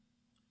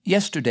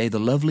Yesterday, the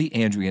lovely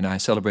Andrea and I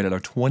celebrated our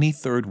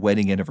 23rd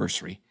wedding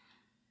anniversary.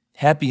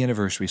 Happy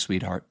anniversary,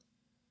 sweetheart.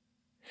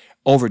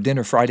 Over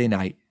dinner Friday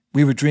night,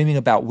 we were dreaming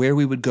about where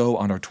we would go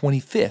on our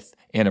 25th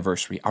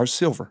anniversary, our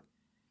silver.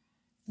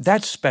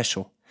 That's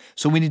special,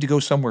 so we need to go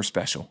somewhere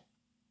special.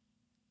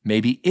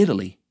 Maybe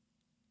Italy.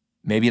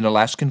 Maybe an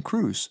Alaskan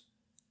cruise.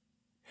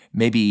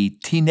 Maybe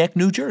Teaneck,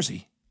 New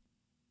Jersey.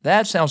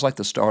 That sounds like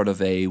the start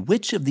of a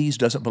which of these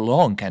doesn't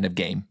belong kind of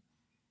game.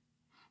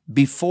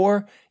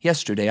 Before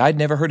yesterday, I'd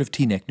never heard of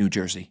Teaneck, New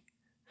Jersey.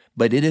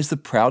 But it is the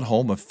proud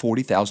home of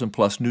 40,000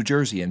 plus New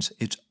Jerseyans.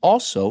 It's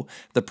also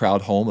the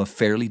proud home of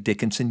Fairleigh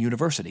Dickinson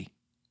University.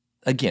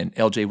 Again,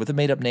 LJ with the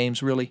made-up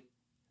names, really?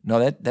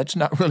 No, that's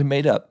not really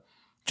made up.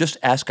 Just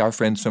ask our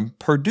friends from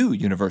Purdue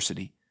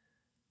University.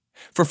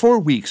 For 4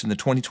 weeks in the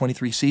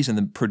 2023 season,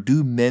 the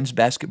Purdue men's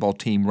basketball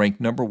team ranked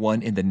number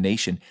 1 in the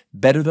nation,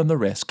 better than the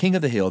rest, king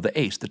of the hill, the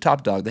ace, the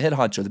top dog, the head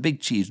honcho, the big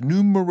cheese,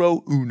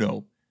 numero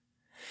uno.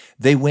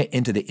 They went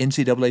into the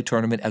NCAA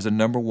tournament as a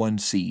number 1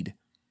 seed.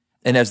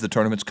 And as the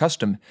tournament's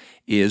custom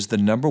is, the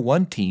number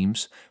 1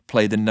 teams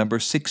play the number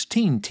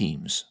 16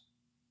 teams.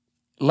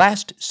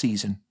 Last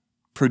season,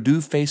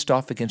 Purdue faced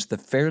off against the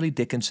Fairleigh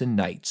Dickinson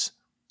Knights.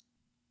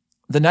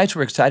 The Knights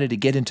were excited to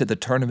get into the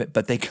tournament,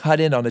 but they got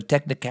in on a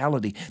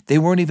technicality. They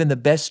weren't even the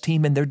best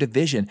team in their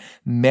division.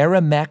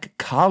 Merrimack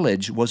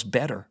College was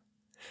better.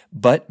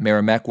 But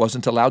Merrimack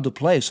wasn't allowed to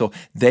play, so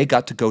they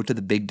got to go to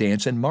the big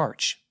dance in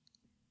March.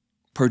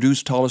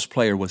 Purdue's tallest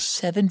player was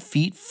 7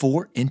 feet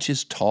 4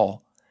 inches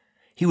tall.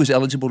 He was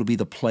eligible to be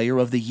the player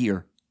of the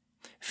year.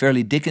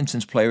 Fairleigh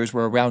Dickinson's players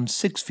were around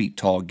 6 feet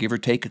tall, give or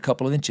take a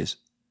couple of inches.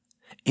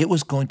 It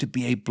was going to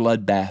be a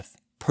bloodbath.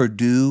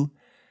 Purdue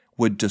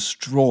would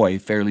destroy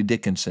Fairleigh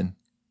Dickinson.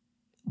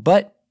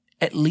 But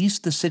at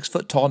least the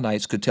 6-foot-tall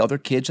Knights could tell their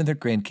kids and their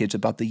grandkids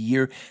about the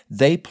year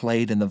they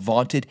played in the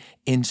vaunted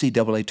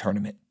NCAA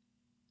tournament.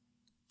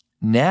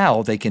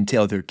 Now they can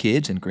tell their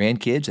kids and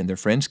grandkids and their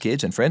friends'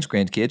 kids and friends'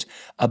 grandkids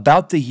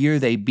about the year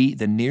they beat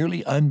the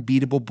nearly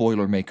unbeatable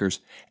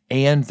Boilermakers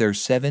and their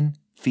 7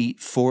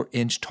 feet 4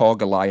 inch tall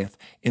Goliath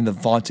in the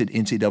vaunted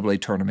NCAA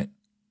tournament.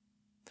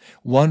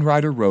 One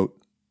writer wrote,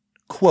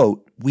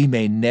 quote, "We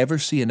may never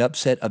see an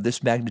upset of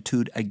this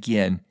magnitude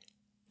again,"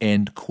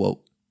 end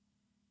quote.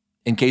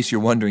 In case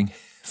you're wondering,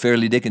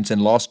 Fairleigh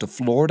Dickinson lost to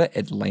Florida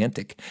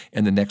Atlantic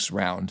in the next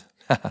round.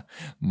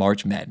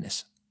 March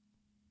Madness.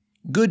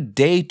 Good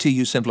day to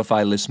you,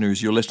 Simplify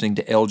listeners. You're listening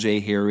to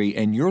LJ Harry,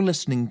 and you're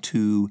listening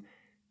to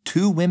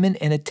 2 Women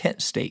and a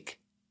Tent Stake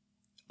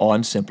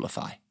on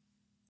Simplify.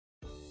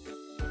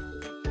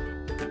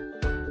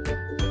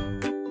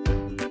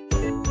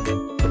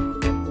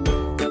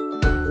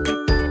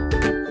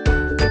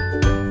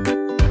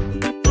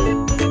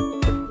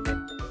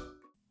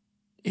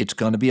 It's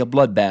going to be a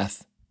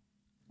bloodbath.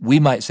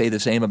 We might say the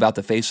same about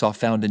the face-off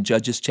found in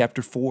Judges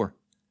chapter 4.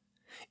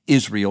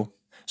 Israel,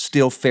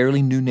 still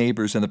fairly new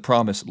neighbors in the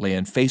Promised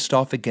Land, faced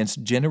off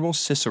against General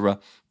Sisera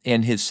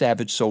and his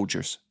savage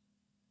soldiers.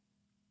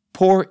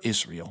 Poor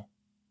Israel.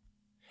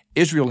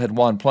 Israel had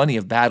won plenty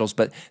of battles,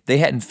 but they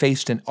hadn't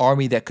faced an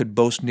army that could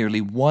boast nearly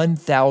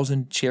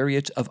 1,000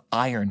 chariots of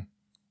iron.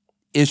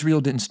 Israel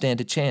didn't stand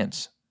a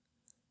chance.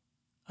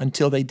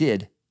 Until they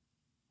did.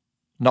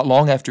 Not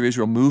long after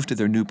Israel moved to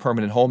their new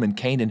permanent home in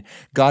Canaan,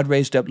 God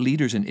raised up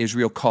leaders in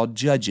Israel called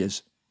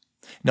judges.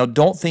 Now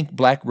don't think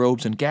black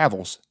robes and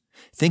gavels.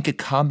 Think a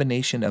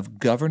combination of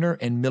governor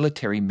and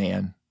military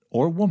man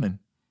or woman.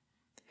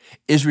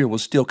 Israel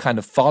was still kind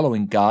of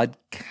following God,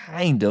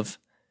 kind of.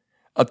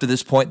 Up to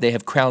this point, they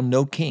have crowned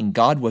no king.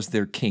 God was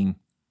their king.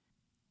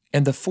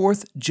 And the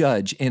 4th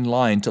judge in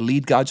line to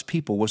lead God's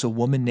people was a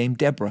woman named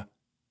Deborah.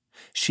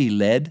 She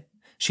led,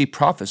 she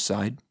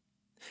prophesied.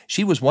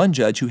 She was one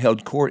judge who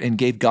held court and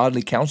gave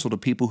godly counsel to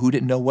people who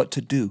didn't know what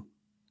to do.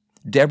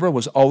 Deborah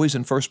was always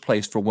in first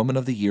place for Woman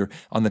of the Year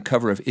on the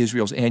cover of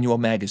Israel's annual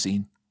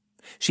magazine.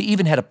 She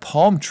even had a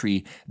palm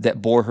tree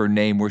that bore her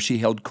name where she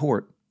held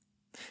court.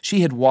 She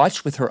had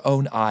watched with her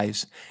own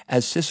eyes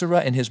as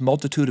Sisera and his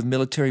multitude of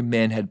military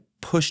men had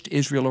pushed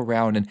Israel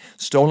around and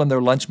stolen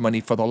their lunch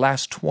money for the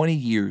last 20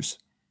 years.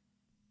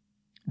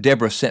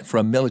 Deborah sent for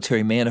a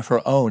military man of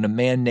her own, a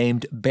man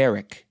named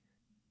Barak.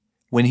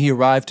 When he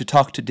arrived to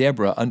talk to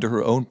Deborah under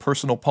her own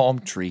personal palm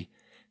tree,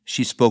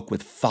 she spoke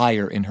with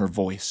fire in her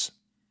voice.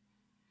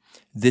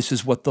 "This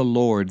is what the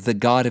Lord, the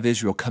God of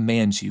Israel,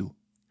 commands you.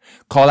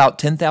 Call out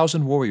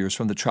 10,000 warriors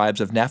from the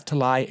tribes of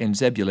Naphtali and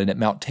Zebulun at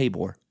Mount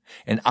Tabor,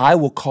 and I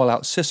will call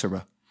out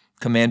Sisera,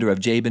 commander of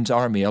Jabin's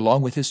army,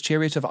 along with his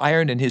chariots of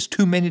iron and his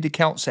too many to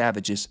count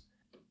savages.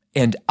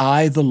 And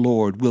I, the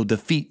Lord, will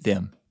defeat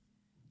them.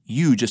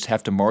 You just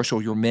have to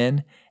marshal your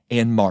men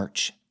and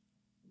march."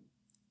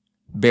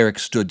 Barak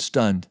stood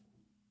stunned.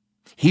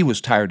 He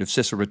was tired of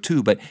Sisera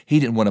too, but he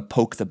didn't want to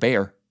poke the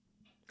bear.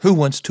 Who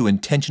wants to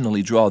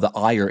intentionally draw the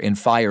ire and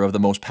fire of the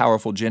most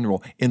powerful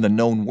general in the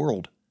known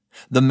world?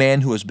 The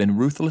man who has been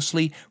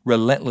ruthlessly,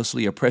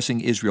 relentlessly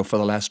oppressing Israel for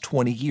the last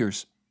 20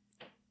 years.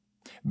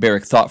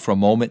 Barak thought for a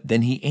moment,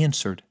 then he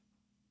answered,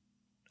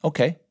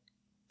 "Okay,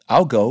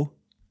 I'll go,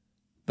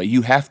 but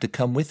you have to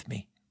come with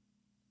me."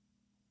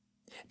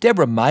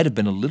 Deborah might have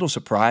been a little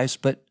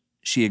surprised, but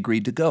she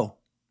agreed to go.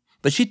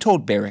 But she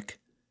told Barak,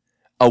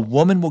 "A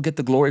woman will get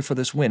the glory for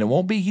this win. It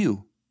won't be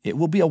you. It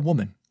will be a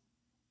woman."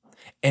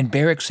 And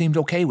Barak seemed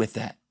okay with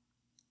that.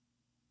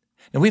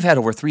 Now, we've had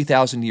over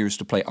 3,000 years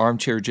to play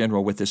armchair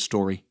general with this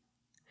story.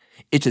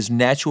 It's as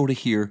natural to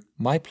hear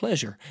 "my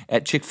pleasure"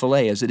 at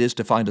Chick-fil-A as it is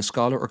to find a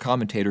scholar or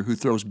commentator who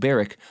throws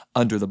Barak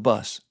under the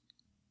bus.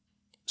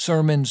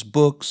 Sermons,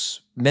 books,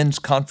 men's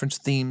conference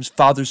themes,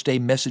 Father's Day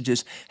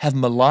messages have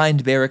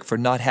maligned Barak for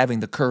not having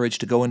the courage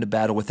to go into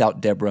battle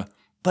without Deborah.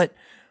 But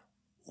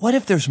what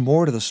if there's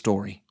more to the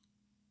story?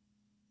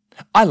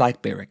 I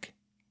like Barak,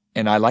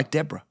 and I like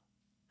Deborah.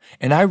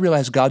 And I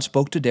realize God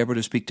spoke to Deborah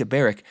to speak to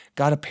Barak.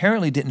 God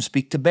apparently didn't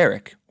speak to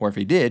Barak, or if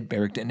he did,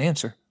 Barak didn't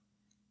answer.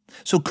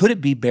 So could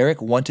it be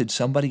Barak wanted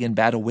somebody in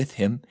battle with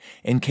him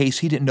in case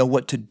he didn't know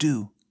what to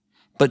do?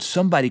 But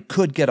somebody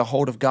could get a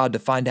hold of God to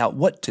find out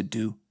what to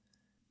do.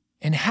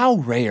 And how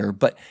rare,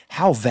 but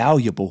how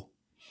valuable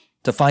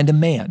to find a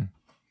man,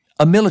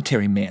 a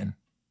military man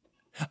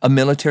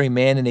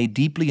in a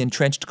deeply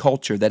entrenched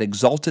culture that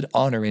exalted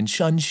honor and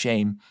shunned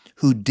shame,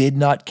 who did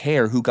not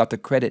care who got the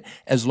credit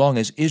as long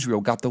as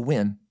Israel got the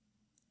win.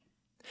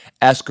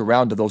 Ask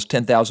around to those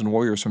 10,000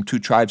 warriors from 2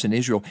 tribes in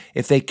Israel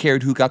if they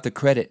cared who got the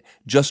credit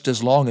just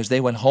as long as they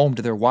went home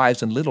to their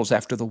wives and littles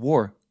after the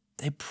war.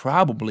 They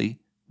probably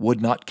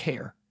would not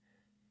care.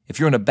 If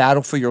you're in a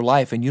battle for your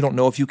life and you don't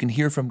know if you can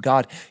hear from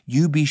God,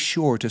 you be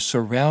sure to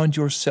surround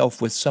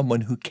yourself with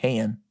someone who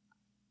can.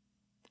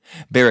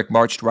 Barak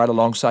marched right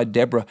alongside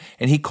Deborah,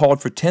 and he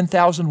called for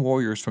 10,000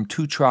 warriors from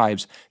 2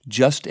 tribes,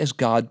 just as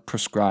God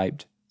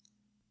prescribed.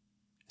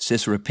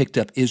 Sisera picked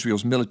up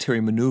Israel's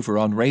military maneuver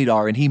on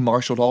radar, and he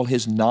marshaled all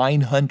his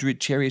 900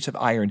 chariots of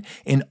iron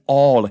and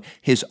all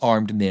his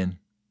armed men.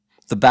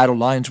 The battle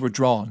lines were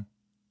drawn.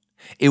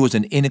 It was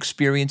an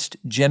inexperienced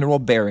General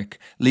Barak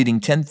leading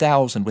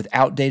 10,000 with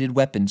outdated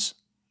weapons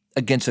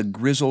against a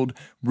grizzled,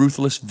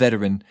 ruthless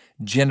veteran,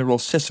 General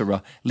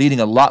Sisera, leading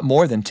a lot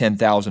more than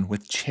 10,000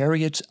 with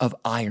chariots of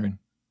iron.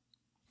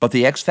 But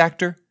the X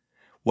factor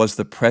was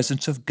the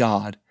presence of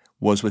God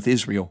was with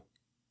Israel.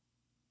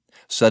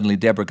 Suddenly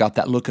Deborah got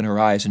that look in her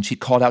eyes, and she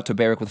called out to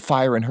Barak with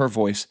fire in her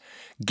voice,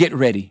 "Get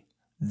ready.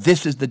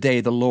 This is the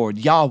day the Lord,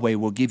 Yahweh,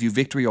 will give you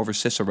victory over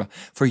Sisera,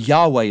 for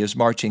Yahweh is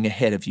marching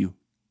ahead of you."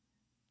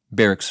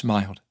 Barak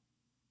smiled.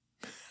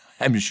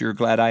 I'm sure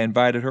glad I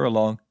invited her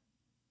along.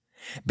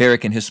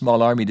 Barak and his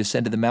small army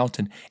descended the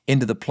mountain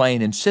into the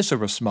plain, and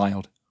Sisera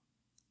smiled.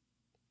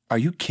 "Are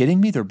you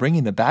kidding me? They're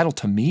bringing the battle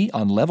to me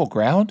on level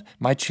ground?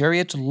 My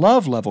chariots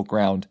love level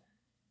ground."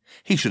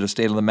 He should have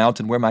stayed on the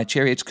mountain where my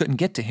chariots couldn't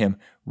get to him,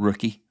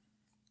 rookie.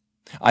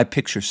 I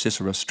picture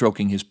Sisera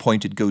stroking his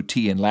pointed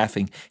goatee and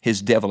laughing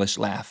his devilish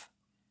laugh.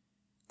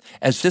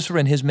 As Sisera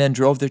and his men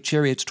drove their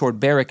chariots toward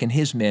Barak and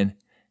his men,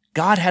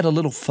 God had a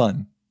little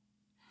fun.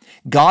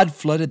 God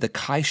flooded the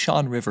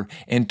Kishon River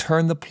and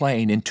turned the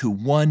plain into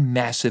one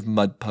massive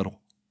mud puddle.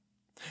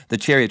 The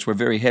chariots were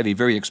very heavy,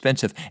 very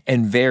expensive,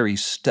 and very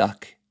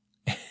stuck,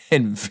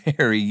 and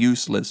very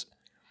useless.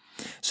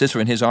 Sisera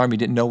and his army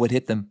didn't know what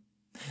hit them.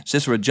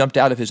 Sisera jumped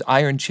out of his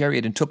iron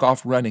chariot and took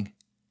off running.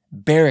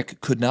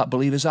 Barak could not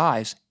believe his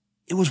eyes.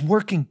 It was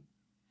working.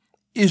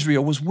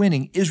 Israel was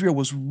winning. Israel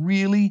was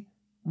really,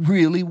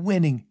 really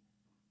winning.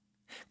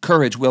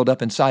 Courage welled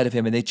up inside of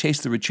him, and they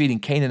chased the retreating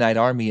Canaanite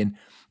army, and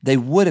they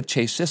would have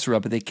chased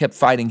Sisera, but they kept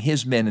fighting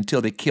his men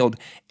until they killed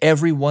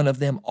every one of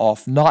them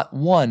off. Not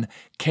one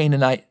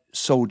Canaanite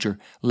soldier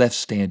left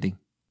standing.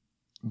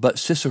 But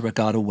Sisera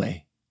got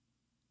away.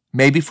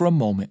 Maybe for a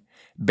moment,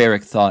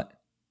 Barak thought,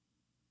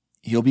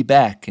 he'll be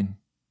back, and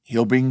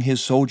he'll bring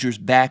his soldiers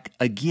back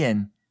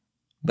again.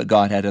 But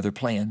God had other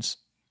plans.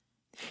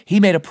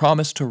 He made a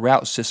promise to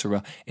rout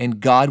Sisera,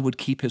 and God would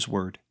keep his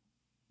word.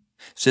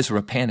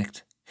 Sisera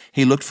panicked.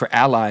 He looked for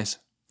allies.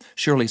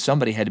 Surely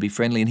somebody had to be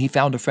friendly, and he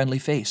found a friendly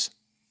face.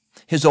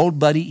 His old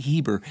buddy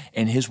Heber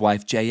and his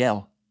wife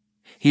Jael.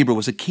 Heber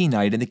was a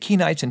Kenite, and the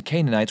Kenites and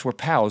Canaanites were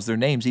pals. Their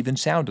names even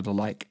sounded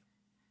alike.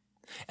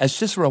 As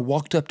Sisera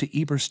walked up to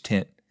Heber's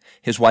tent,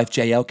 his wife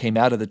Jael came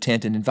out of the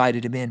tent and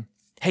invited him in.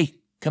 "Hey,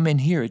 come in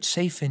here. It's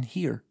safe in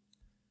here."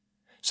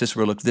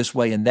 Sisera looked this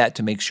way and that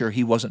to make sure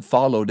he wasn't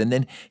followed, and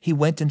then he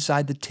went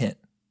inside the tent.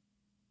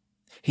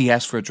 He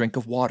asked for a drink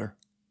of water.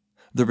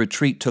 The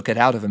retreat took it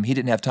out of him. He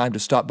didn't have time to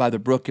stop by the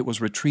brook. It was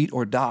retreat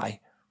or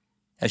die.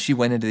 As she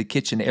went into the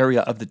kitchen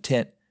area of the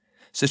tent,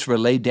 Sisera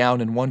lay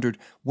down and wondered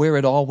where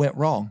it all went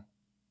wrong.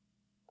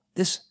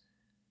 This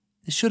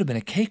should have been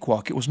a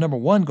cakewalk. It was number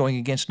 1 going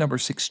against number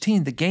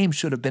 16. The game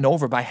should have been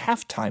over by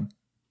halftime.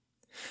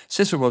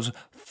 Sisera was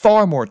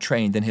far more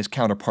trained than his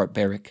counterpart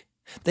Barak.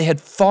 They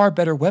had far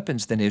better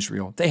weapons than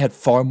Israel. They had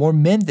far more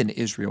men than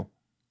Israel.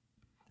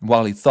 And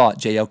while he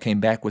thought, Jael came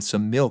back with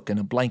some milk and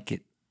a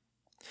blanket.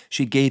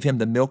 She gave him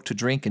the milk to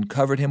drink and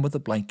covered him with a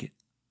blanket.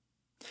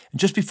 And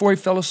just before he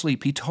fell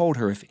asleep, he told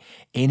her, "If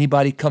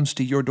anybody comes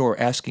to your door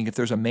asking if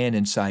there's a man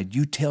inside,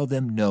 you tell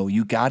them no.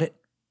 You got it?"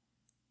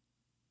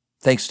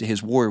 Thanks to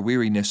his war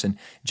weariness and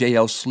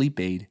Jael's sleep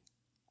aid,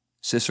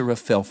 Sisera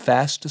fell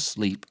fast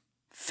asleep,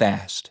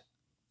 fast.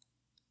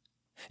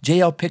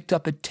 Jael picked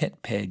up a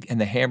tent peg and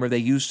the hammer they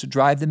used to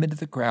drive them into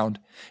the ground,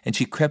 and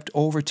she crept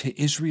over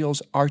to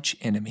Israel's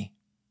archenemy.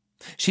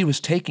 She was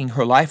taking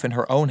her life in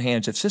her own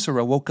hands. If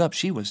Sisera woke up,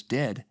 she was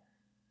dead.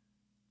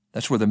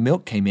 That's where the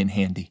milk came in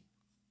handy.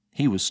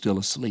 He was still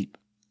asleep.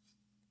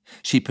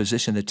 She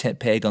positioned the tent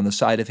peg on the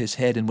side of his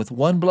head, and with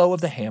one blow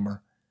of the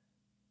hammer,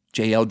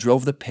 Jael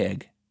drove the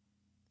peg,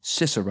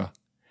 Sisera,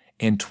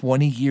 and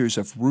 20 years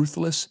of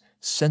ruthless,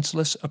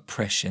 senseless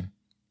oppression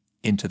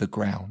into the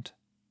ground.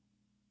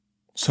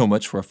 So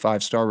much for a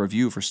 5-star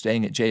review for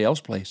staying at Jael's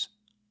place.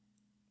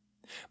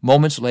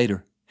 Moments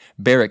later,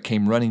 Barak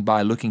came running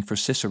by looking for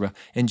Sisera,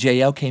 and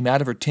Jael came out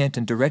of her tent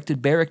and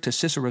directed Barak to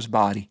Sisera's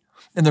body.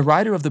 And the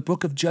writer of the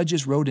book of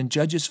Judges wrote in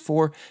Judges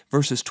 4,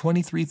 verses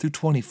 23 through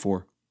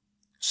 24,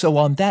 "So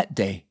on that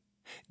day,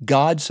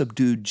 God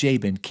subdued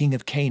Jabin, king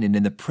of Canaan,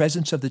 in the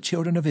presence of the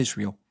children of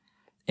Israel.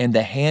 And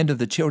the hand of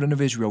the children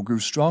of Israel grew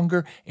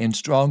stronger and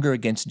stronger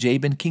against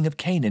Jabin, king of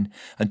Canaan,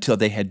 until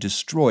they had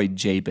destroyed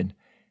Jabin,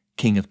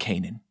 king of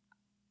Canaan."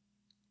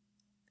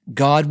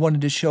 God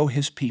wanted to show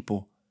his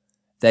people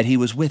that he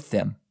was with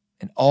them,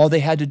 and all they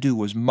had to do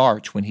was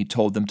march when he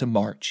told them to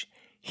march.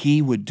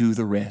 He would do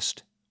the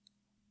rest.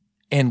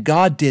 And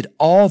God did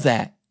all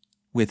that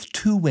with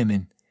 2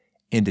 women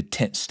and a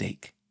tent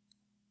stake.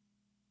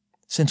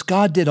 Since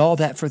God did all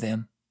that for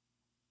them,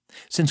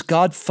 since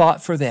God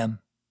fought for them,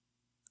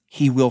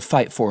 he will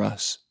fight for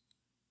us.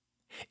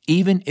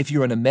 Even if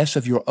you're in a mess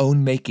of your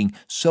own making,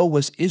 so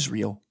was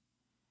Israel.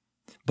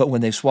 But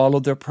when they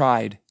swallowed their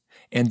pride,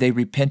 and they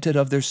repented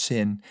of their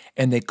sin,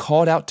 and they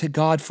called out to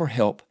God for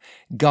help,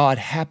 God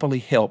happily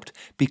helped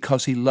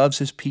because he loves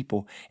his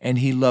people, and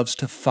he loves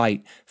to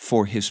fight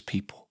for his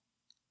people.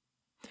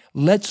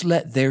 Let's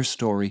let their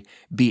story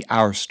be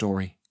our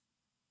story.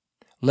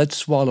 Let's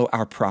swallow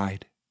our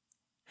pride.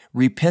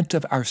 Repent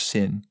of our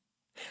sin.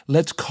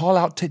 Let's call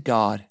out to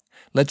God.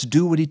 Let's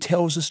do what he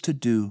tells us to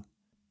do.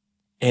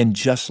 And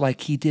just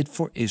like he did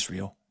for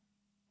Israel,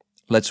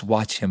 let's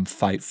watch him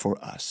fight for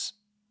us.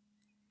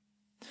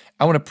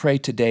 I want to pray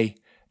today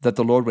that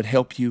the Lord would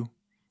help you,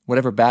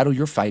 whatever battle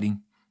you're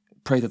fighting.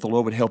 Pray that the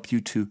Lord would help you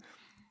to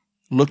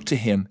look to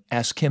him,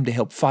 ask him to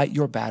help fight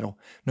your battle.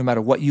 No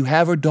matter what you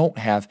have or don't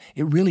have,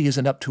 it really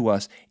isn't up to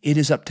us. It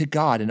is up to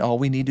God, and all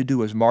we need to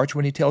do is march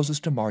when he tells us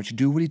to march,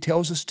 do what he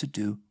tells us to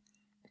do,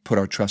 put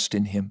our trust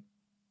in him.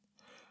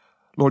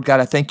 Lord God,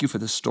 I thank you for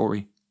this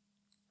story.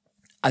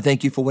 I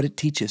thank you for what it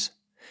teaches.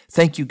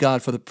 Thank you,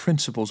 God, for the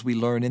principles we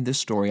learn in this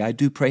story. I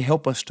do pray,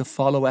 help us to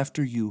follow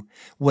after you.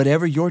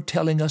 Whatever you're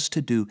telling us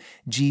to do,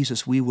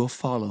 Jesus, we will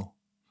follow.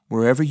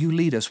 Wherever you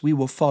lead us, we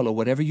will follow.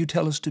 Whatever you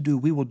tell us to do,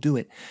 we will do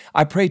it.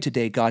 I pray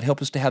today, God,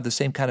 help us to have the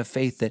same kind of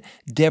faith that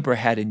Deborah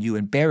had in you,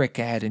 and Barak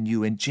had in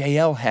you, and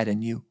Jael had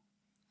in you.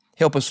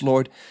 Help us,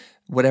 Lord,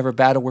 whatever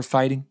battle we're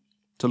fighting,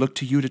 to look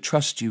to you, to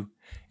trust you,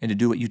 and to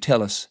do what you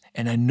tell us.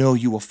 And I know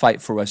you will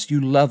fight for us.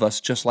 You love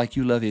us just like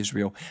you love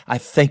Israel. I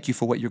thank you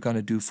for what you're going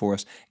to do for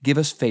us. Give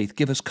us faith.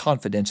 Give us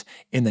confidence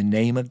in the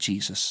name of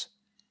Jesus.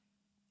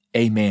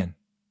 Amen.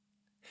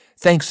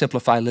 Thanks,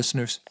 Simplify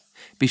listeners.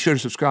 Be sure to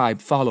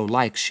subscribe, follow,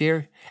 like,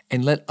 share,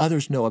 and let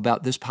others know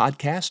about this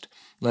podcast.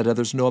 Let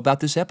others know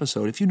about this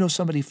episode. If you know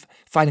somebody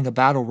fighting a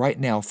battle right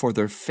now for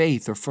their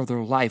faith or for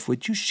their life,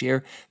 would you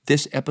share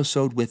this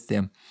episode with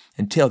them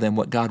and tell them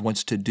what God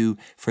wants to do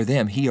for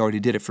them? He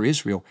already did it for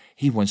Israel.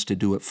 He wants to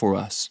do it for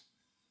us.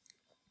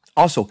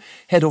 Also,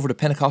 head over to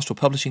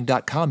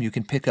PentecostalPublishing.com. You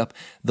can pick up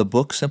the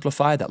book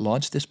Simplify that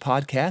launched this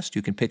podcast.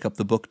 You can pick up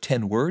the book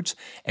 10 Words,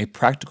 a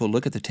practical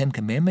look at the 10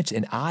 Commandments.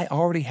 And I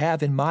already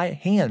have in my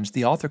hands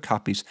the author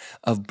copies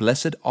of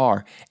Blessed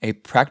Are, a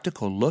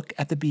practical look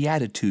at the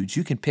Beatitudes.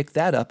 You can pick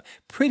that up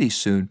pretty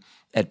soon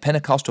at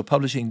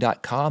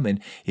PentecostalPublishing.com.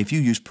 And if you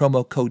use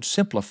promo code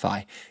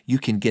SIMPLIFY, you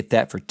can get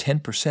that for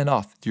 10%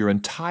 off your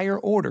entire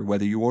order,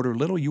 whether you order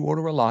little, you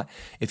order a lot.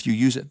 If you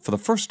use it for the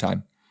first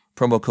time,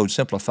 promo code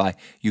SIMPLIFY,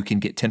 you can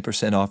get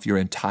 10% off your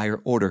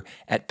entire order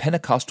at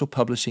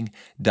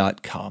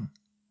PentecostalPublishing.com.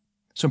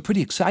 Some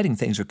pretty exciting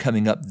things are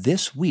coming up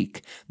this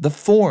week. The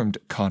Formed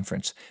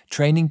Conference,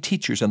 training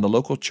teachers in the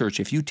local church.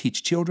 If you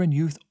teach children,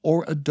 youth,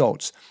 or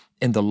adults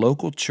in the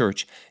local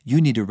church, you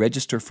need to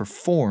register for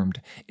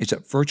Formed. It's a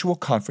virtual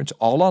conference,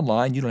 all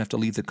online. You don't have to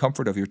leave the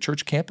comfort of your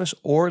church campus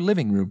or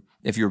living room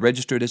if you're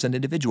registered as an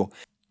individual.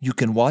 You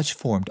can watch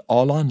Formed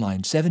all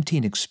online,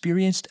 17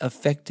 experienced,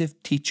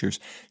 effective teachers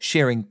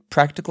sharing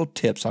practical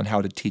tips on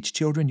how to teach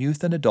children,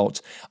 youth, and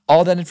adults.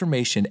 All that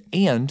information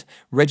and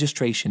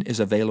registration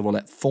is available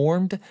at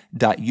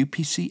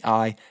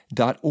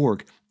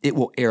formed.upci.org. It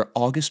will air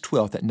August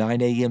 12th at 9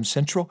 a.m.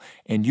 Central,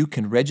 and you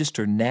can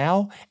register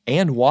now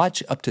and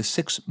watch up to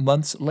 6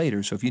 months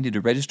later. So if you need to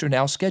register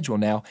now, schedule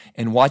now,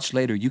 and watch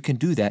later, you can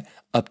do that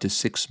up to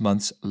 6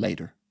 months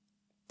later.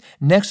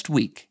 Next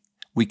week,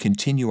 we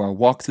continue our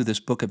walk through this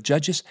book of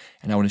Judges,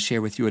 and I want to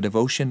share with you a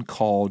devotion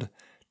called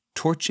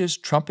Torches,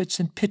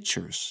 Trumpets, and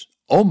Pitchers.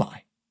 Oh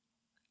my!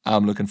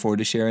 I'm looking forward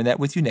to sharing that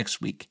with you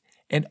next week,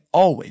 and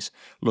always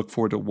look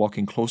forward to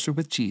walking closer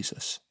with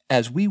Jesus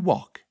as we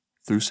walk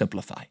through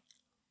Simplify.